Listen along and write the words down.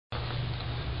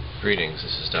Greetings,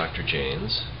 this is Dr.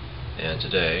 Jaynes, and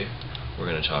today we're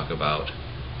going to talk about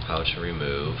how to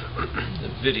remove the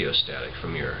video static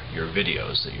from your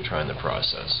videos that you're trying to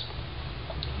process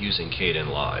using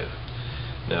Kdenlive.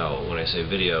 Now, when I say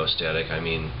video static, I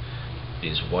mean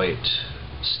these white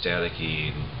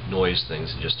staticky noise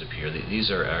things that just appear.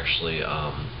 These are actually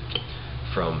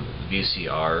from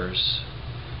VCRs,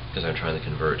 because I'm trying to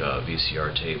convert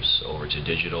VCR tapes over to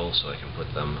digital so I can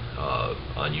put them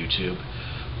on YouTube.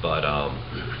 But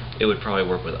it would probably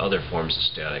work with other forms of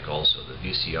static also. The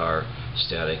VCR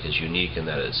static is unique in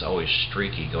that it's always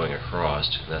streaky going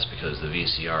across, and that's because the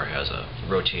VCR has a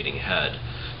rotating head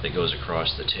that goes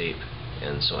across the tape,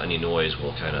 and so any noise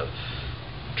will kind of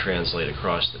translate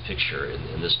across the picture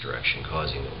in this direction,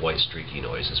 causing white streaky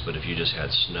noises. But if you just had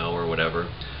snow or whatever,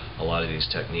 a lot of these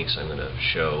techniques I'm going to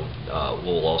show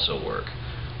will also work.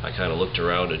 I kind of looked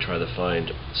around to try to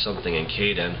find something in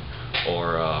Kden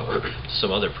or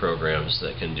some other programs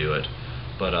that can do it,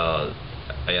 but I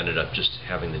ended up just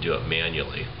having to do it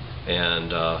manually.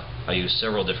 And I used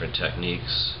several different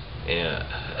techniques. And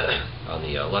on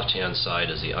the left-hand side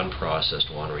is the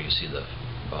unprocessed one, where you see the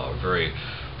very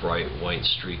bright white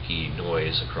streaky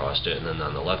noise across it, and then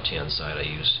on the left-hand side I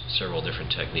used several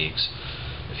different techniques.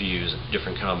 If you use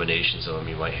different combinations of them,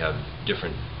 you might have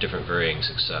different varying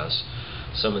success.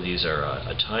 Some of these are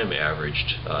a time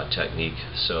averaged technique,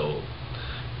 so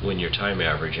when you're time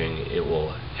averaging, it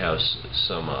will have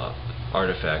some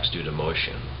artifacts due to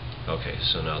motion. Okay,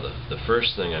 so now the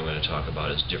first thing I'm going to talk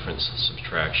about is difference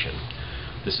subtraction.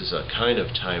 This is a kind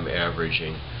of time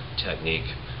averaging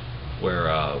technique where,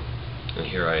 and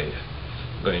here I'm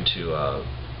going to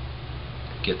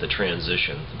get the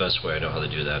transition. The best way I know how to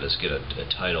do that is get a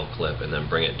title clip and then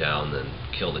bring it down, then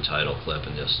kill the title clip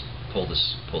and just pull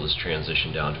this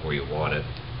transition down to where you want it,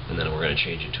 and then we're going to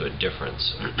change it to a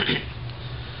difference.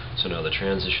 So now the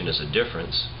transition is a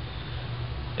difference,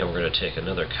 and we're going to take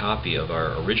another copy of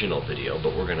our original video,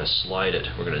 but we're going to slide it.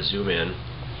 We're going to zoom in.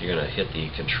 You're going to hit the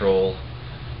control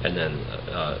and then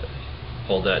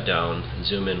hold that down,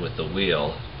 zoom in with the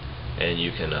wheel, and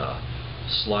you can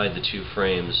slide the two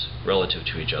frames relative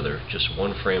to each other, just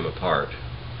one frame apart,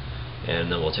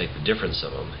 and then we'll take the difference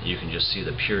of them. You can just see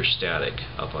the pure static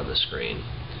up on the screen.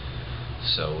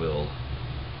 So we'll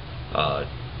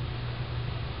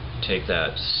take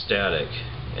that static,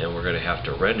 and we're going to have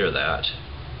to render that,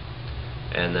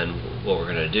 and then what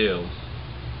we're going to do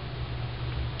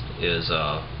is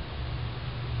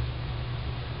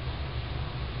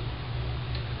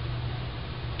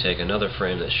take another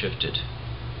frame that's shifted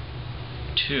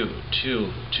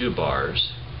two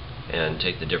bars and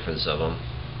take the difference of them.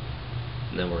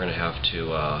 And then we're going to have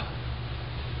to,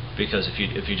 because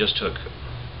if you just took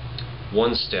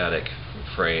one static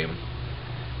frame,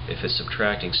 if it's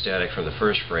subtracting static from the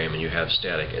first frame and you have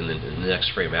static in the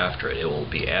next frame after it, it will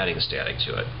be adding static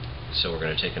to it. So we're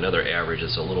going to take another average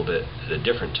that's a little bit at a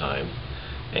different time,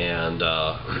 and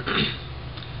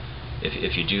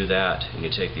if you do that and you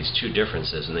take these two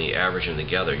differences and then you average them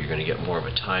together, you're going to get more of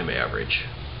a time average.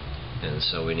 And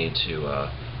so we need to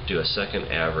do a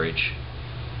second average.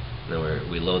 Then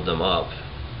we load them up,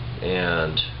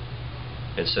 and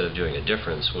instead of doing a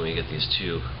difference, when we get these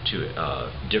two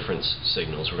difference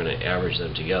signals, we're going to average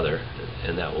them together,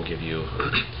 and that will give you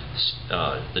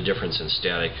the difference in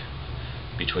static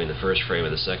between the first frame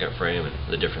and the second frame,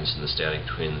 and the difference in the static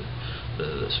between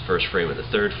the first frame and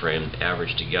the third frame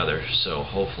averaged together. So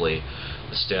hopefully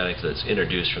the static that's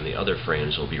introduced from the other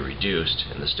frames will be reduced,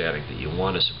 and the static that you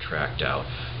want to subtract out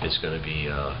is going to be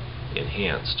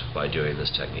enhanced by doing this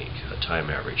technique, a time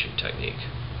averaging technique,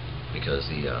 because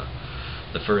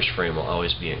the first frame will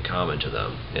always be in common to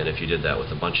them, and if you did that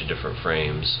with a bunch of different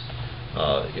frames,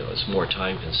 it's more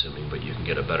time consuming, but you can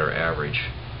get a better average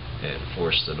and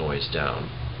force the noise down.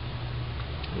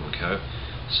 Okay,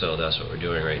 so that's what we're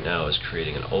doing right now, is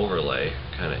creating an overlay,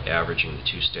 kind of averaging the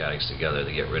two statics together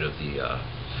to get rid of the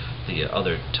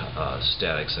other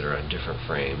statics that are on different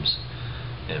frames,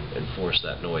 and force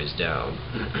that noise down.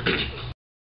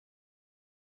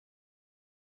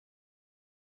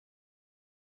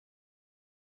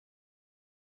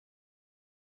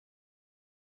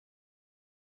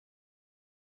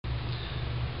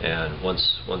 And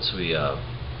once we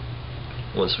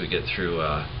get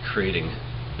through creating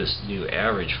this new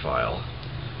average file,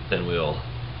 then we'll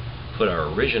put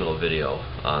our original video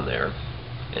on there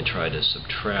and try to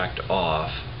subtract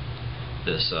off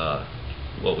this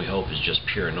what we hope is just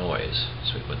pure noise.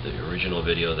 So we put the original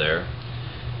video there,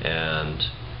 and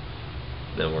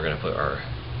then we're going to put our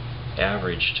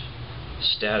averaged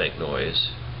static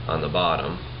noise on the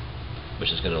bottom,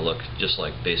 which is going to look just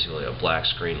like basically a black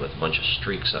screen with a bunch of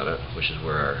streaks on it, which is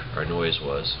where our noise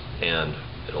was. And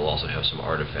it'll also have some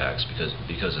artifacts because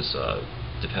it's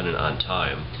dependent on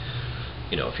time.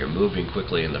 You know, if you're moving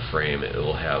quickly in the frame, it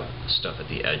will have stuff at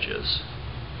the edges,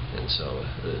 and so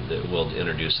it will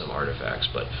introduce some artifacts,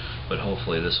 but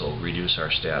hopefully this will reduce our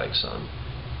static some.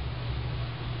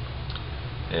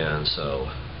 And so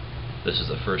this is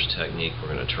the first technique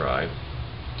we're going to try,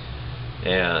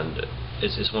 and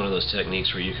it's one of those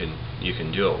techniques where you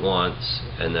can do it once,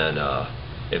 and then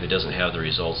if it doesn't have the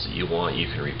results that you want, you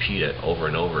can repeat it over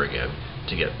and over again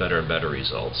to get better and better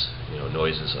results. You know,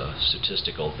 noise is a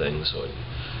statistical thing, so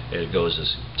it goes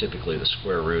as typically the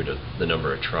square root of the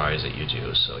number of tries that you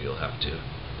do, so you'll have to,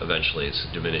 eventually it's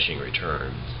a diminishing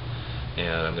return.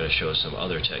 And I'm going to show some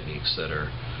other techniques that are,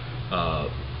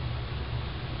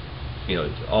 you know,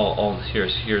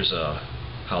 here's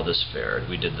how this fared.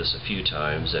 We did this a few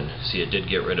times, and see, it did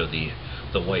get rid of the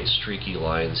white streaky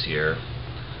lines here,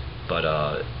 but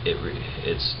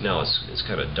it's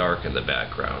kind of dark in the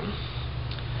background.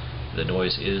 The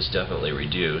noise is definitely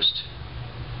reduced.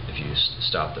 If you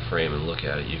stop the frame and look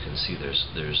at it, you can see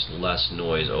there's less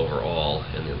noise overall,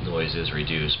 and the noise is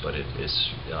reduced, but it's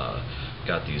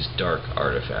got these dark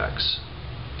artifacts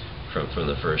from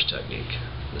the first technique.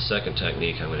 The second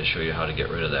technique, I'm going to show you how to get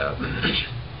rid of that.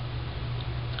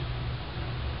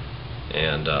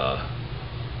 And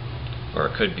or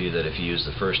it could be that if you use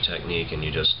the first technique and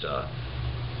you just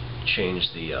change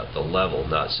the level,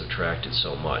 not subtract it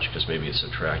so much, because maybe it's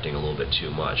subtracting a little bit too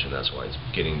much, and that's why it's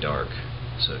getting dark.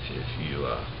 So if you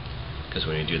because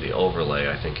when you do the overlay,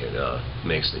 I think it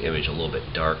makes the image a little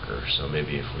bit darker. So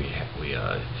maybe if we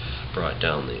brought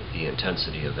down the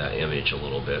intensity of that image a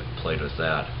little bit, played with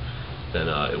that, then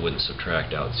it wouldn't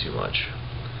subtract out too much.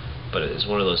 But it's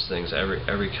one of those things.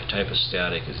 Every type of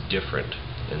static is different,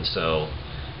 and so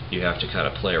you have to kind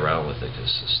of play around with it,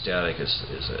 because static is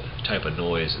a type of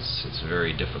noise. It's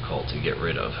very difficult to get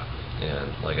rid of.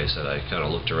 And like I said, I kind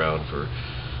of looked around for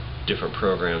different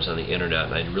programs on the internet,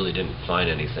 and I really didn't find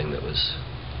anything that was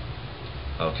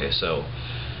okay. So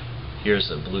here's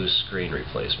the blue screen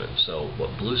replacement. So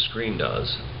what blue screen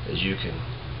does is you can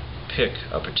pick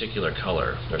a particular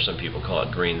color, or some people call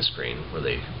it green screen, where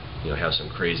they have some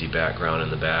crazy background in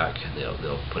the back, and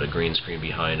they'll put a green screen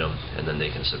behind them, and then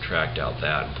they can subtract out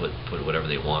that and put whatever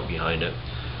they want behind it.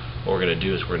 What we're going to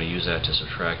do is we're going to use that to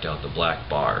subtract out the black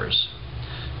bars.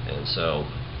 And so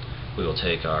we will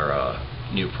take our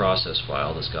new process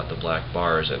file that's got the black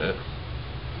bars in it,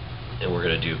 and we're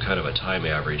going to do kind of a time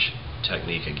average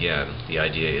technique again. The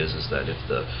idea is that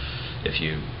if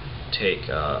you take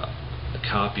a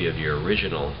copy of your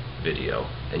original video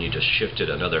and you just shift it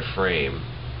another frame,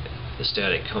 the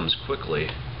static comes quickly,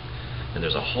 and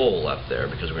there's a hole left there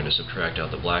because we're going to subtract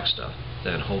out the black stuff.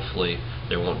 Then hopefully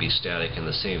there won't be static in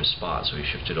the same spot. So we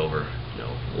shift it over,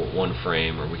 one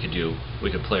frame, or we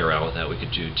could play around with that. We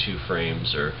could do 2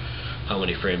 frames, or how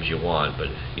many frames you want. But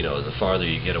the farther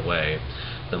you get away,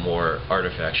 the more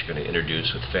artifacts you're going to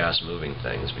introduce with fast-moving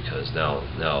things, because now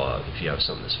if you have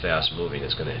something that's fast-moving,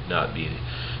 it's going to not be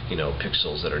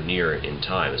pixels that are near in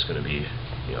time. It's going to be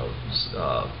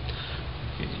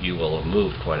you will have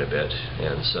moved quite a bit,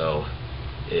 and so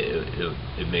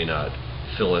it may not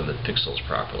fill in the pixels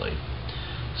properly.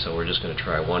 So we're just going to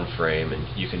try 1 frame, and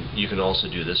you can also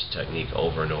do this technique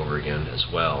over and over again as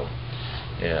well.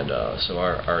 And so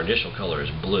our initial color is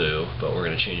blue, but we're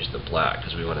going to change it to black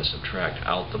because we want to subtract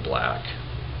out the black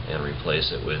and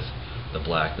replace it with the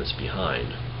black that's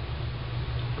behind.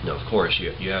 Now, of course,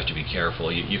 you have to be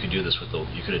careful. You could do this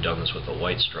you could have done this with the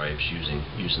white stripes,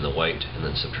 using the white and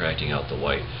then subtracting out the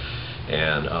white.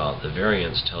 And the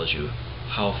variance tells you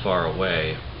how far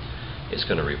away it's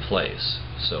going to replace.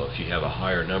 So if you have a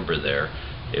higher number there,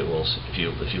 it will.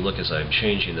 If you look as I'm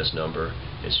changing this number,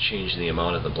 it's changing the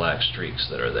amount of the black streaks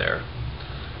that are there.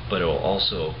 But it will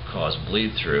also cause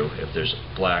bleed through. If there's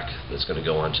black that's going to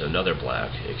go onto another black,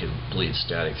 it can bleed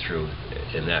static through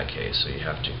in that case. So you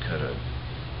have to kind of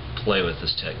play with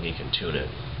this technique and tune it.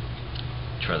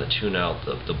 Try to tune out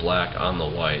the black on the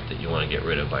white that you want to get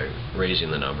rid of by raising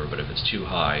the number, but if it's too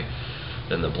high,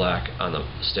 then the black on the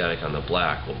static on the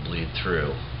black will bleed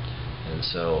through. And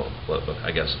so,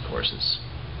 I guess of course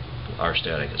our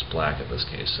static is black in this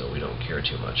case, so we don't care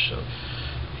too much. So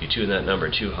if you tune that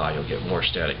number too high, you'll get more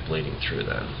static bleeding through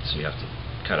then. So you have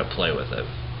to kind of play with it.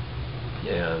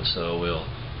 And so we'll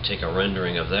take a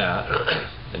rendering of that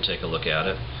and take a look at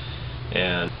it.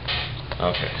 And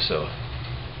okay, so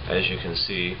as you can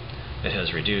see, it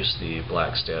has reduced the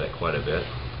black static quite a bit,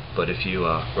 but if you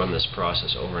run this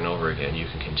process over and over again, you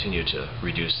can continue to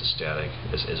reduce the static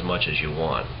as much as you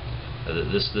want,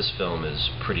 This film is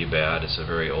pretty bad. It's a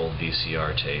very old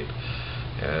VCR tape,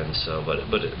 and so but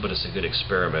it's a good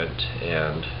experiment,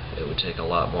 and it would take a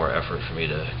lot more effort for me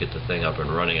to get the thing up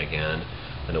and running again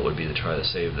than it would be to try to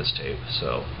save this tape.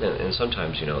 So and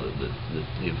sometimes, you know,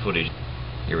 the footage is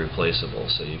irreplaceable,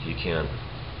 so you can't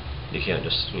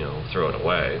just, you know, throw it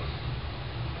away.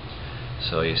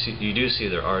 So you do see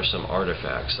there are some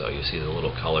artifacts, though. You see the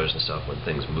little colors and stuff when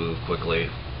things move quickly,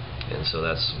 and so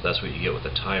that's what you get with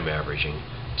the time averaging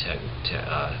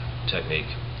technique.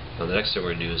 Now the next thing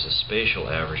we're going to do is a spatial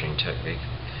averaging technique.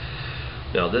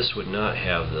 Now this would not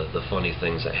have the funny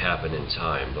things that happen in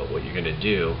time, but what you're going to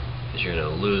do is you're going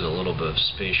to lose a little bit of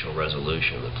spatial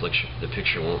resolution. The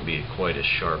picture won't be quite as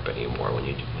sharp anymore when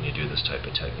you do this type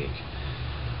of technique.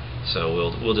 So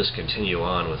we'll just continue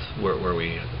on with where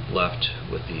we left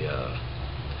with the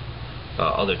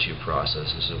other two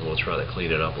processes, and we'll try to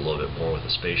clean it up a little bit more with the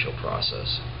spatial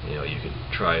process. You know, you could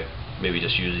try maybe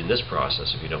just using this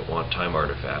process if you don't want time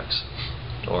artifacts,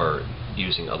 or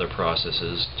using other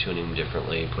processes, tuning them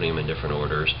differently, putting them in different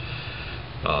orders.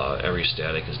 Every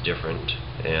static is different,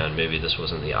 and maybe this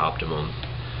wasn't the optimum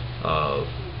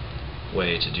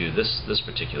way to do this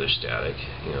particular static.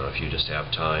 You know, if you just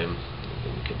have time,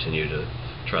 you can continue to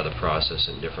try the process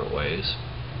in different ways.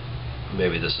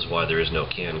 Maybe this is why there is no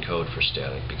canned code for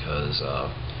static, because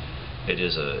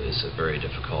it's a very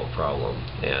difficult problem,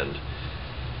 and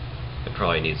it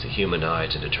probably needs a human eye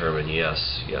to determine,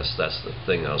 yes, that's the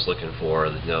thing I was looking for.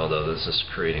 No, though, this is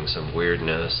creating some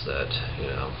weirdness that, you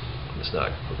know, it's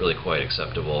not really quite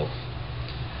acceptable.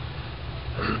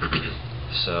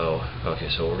 So, okay,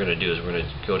 so what we're going to do is we're going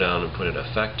to go down and put an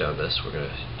effect on this. We're going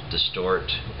to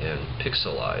distort and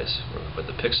pixelize. We're going to put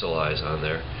the pixelize on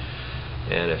there.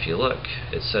 And if you look,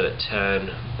 it's set at 10,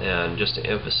 and just to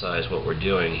emphasize what we're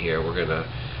doing here, we're gonna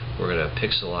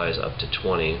pixelize up to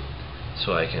 20,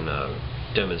 so I can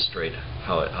demonstrate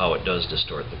how it does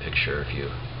distort the picture if you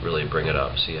really bring it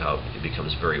up. See how it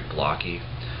becomes very blocky,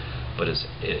 but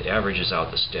it averages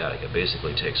out the static. It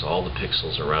basically takes all the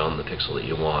pixels around the pixel that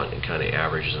you want and kind of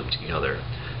averages them together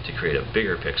to create a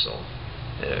bigger pixel,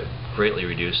 and it greatly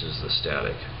reduces the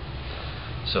static.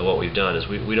 So what we've done is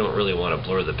we don't really want to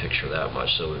blur the picture that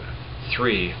much. So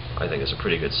 3, I think, is a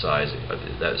pretty good size.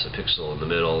 That is a pixel in the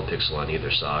middle, a pixel on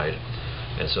either side,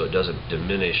 and so it doesn't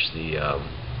diminish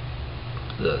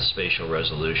the spatial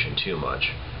resolution too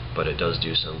much, but it does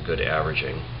do some good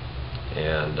averaging.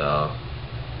 And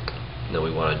then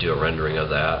we want to do a rendering of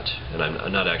that. And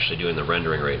I'm not actually doing the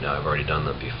rendering right now. I've already done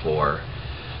that before,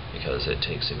 because it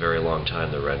takes a very long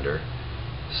time to render.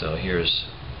 So here's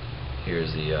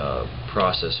the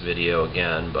process video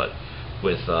again, but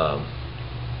with a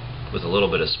little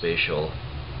bit of spatial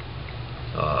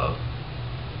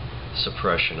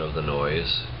suppression of the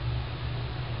noise.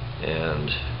 And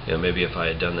you know, maybe if I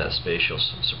had done that spatial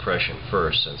suppression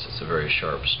first, since it's a very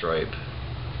sharp stripe,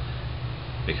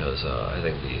 because I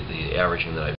think the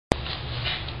averaging that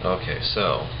okay,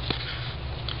 so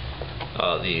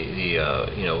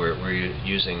you know, we're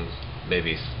using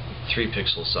maybe 3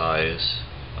 pixel size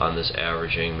on this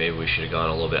averaging. Maybe we should have gone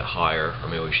a little bit higher, or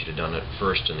maybe we should have done it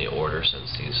first in the order,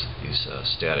 since these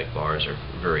static bars are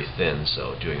very thin.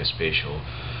 So doing a spatial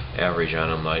average on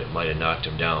them might have knocked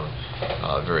them down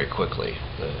very quickly.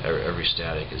 Every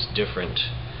static is different,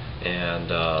 and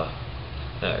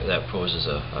that poses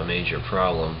a major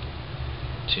problem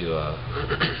to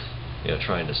you know,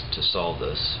 trying to solve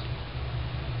this.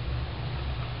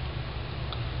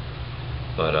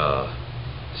 But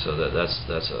so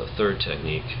that's a third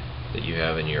technique that you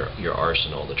have in your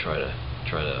arsenal to try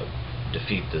to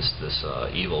defeat this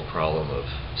evil problem of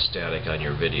static on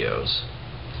your videos.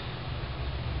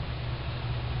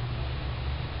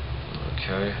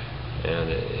 Okay,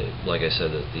 and like I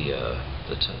said, that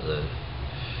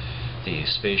the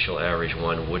spatial average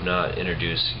one would not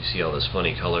introduce, you see all those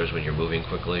funny colors when you're moving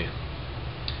quickly?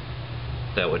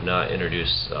 That would not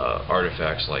introduce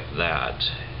artifacts like that.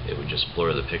 It would just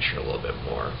blur the picture a little bit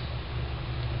more.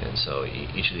 And so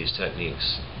each of these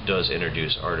techniques does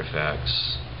introduce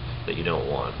artifacts that you don't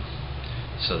want.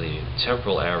 So the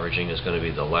temporal averaging is going to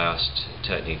be the last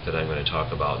technique that I'm going to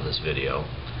talk about in this video.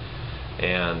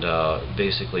 And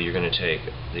basically you're going to take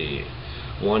the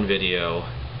one video,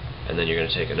 and then you're going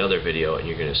to take another video, and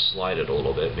you're going to slide it a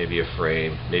little bit, maybe a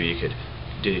frame. Maybe you could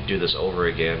do this over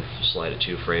again, slide it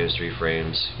 2 frames, 3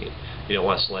 frames. You don't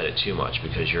want to slide it too much,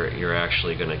 because you're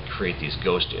actually going to create these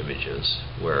ghost images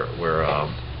where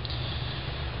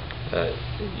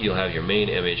you'll have your main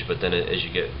image, but then as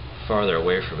you get farther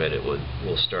away from it,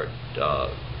 will start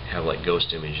have like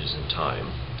ghost images in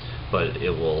time. But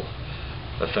it will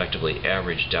effectively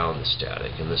average down the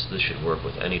static, and this should work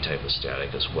with any type of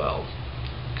static as well,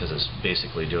 because it's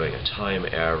basically doing a time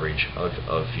average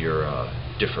of your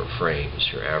different frames.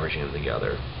 You're averaging them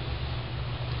together.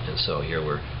 And so here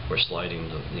we're sliding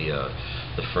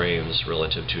the frames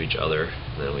relative to each other,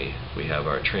 and then we have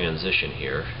our transition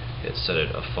here. It's set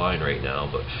at a fine right now,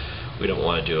 but we don't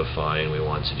want to do a fine, we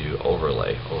want to do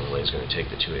overlay. Overlay is going to take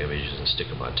the two images and stick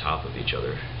them on top of each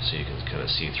other so you can kind of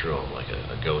see through them like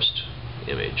a ghost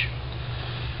image.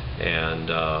 And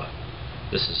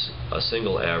this is a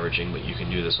single averaging, but you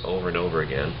can do this over and over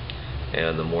again,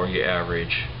 and the more you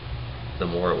average, the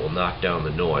more it will knock down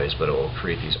the noise, but it will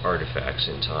create these artifacts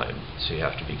in time, so you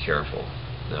have to be careful.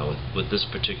 Now with this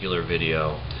particular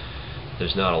video,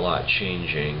 there's not a lot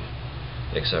changing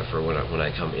except for when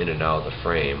I come in and out of the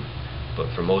frame,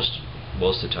 but for most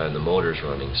of the time the motor's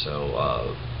running, so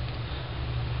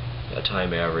a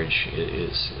time average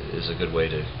is a good way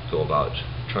to go about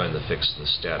trying to fix the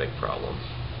static problem.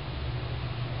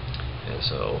 And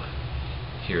so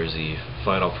here's the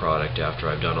final product after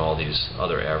I've done all these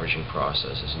other averaging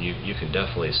processes, and you can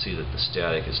definitely see that the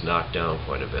static is knocked down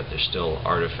quite a bit. There's still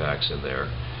artifacts in there.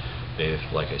 Maybe,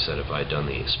 like I said, if I'd done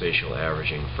the spatial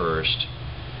averaging first,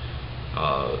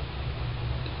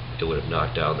 it would have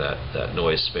knocked down that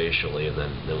noise spatially, and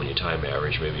then when you time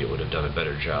average, maybe it would have done a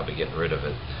better job of getting rid of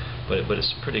it. But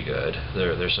it's pretty good.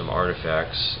 There's some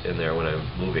artifacts in there when I'm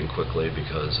moving quickly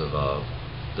because of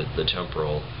the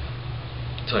temporal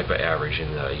type of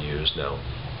averaging that I use. Now,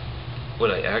 when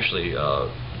I actually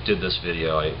did this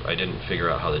video, I didn't figure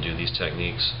out how to do these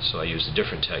techniques, so I used a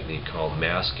different technique called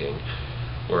masking,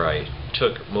 where I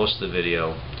took most of the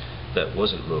video that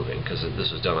wasn't moving, because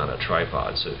this was done on a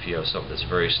tripod. So if you have something that's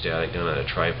very static done on a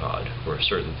tripod where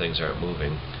certain things aren't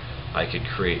moving, I could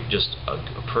create just a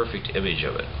perfect image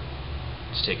of it.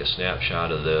 Just take a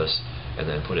snapshot of this and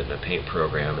then put it in a paint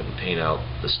program and paint out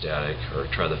the static, or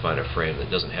try to find a frame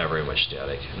that doesn't have very much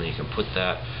static, and then you can put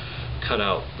that, cut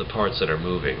out the parts that are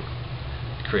moving,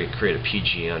 create a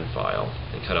PGN file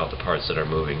and cut out the parts that are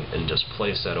moving, and just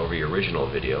place that over your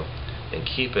original video and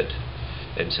keep it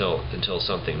until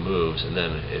something moves. And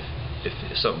then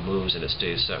if something moves and it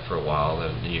stays set for a while,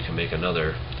 then you can make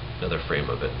another frame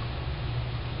of it.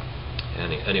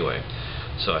 Anyway,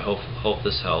 so I hope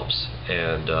this helps,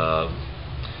 and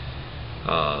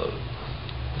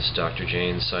this is Dr.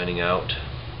 Jaynes signing out.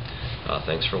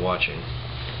 Thanks for watching.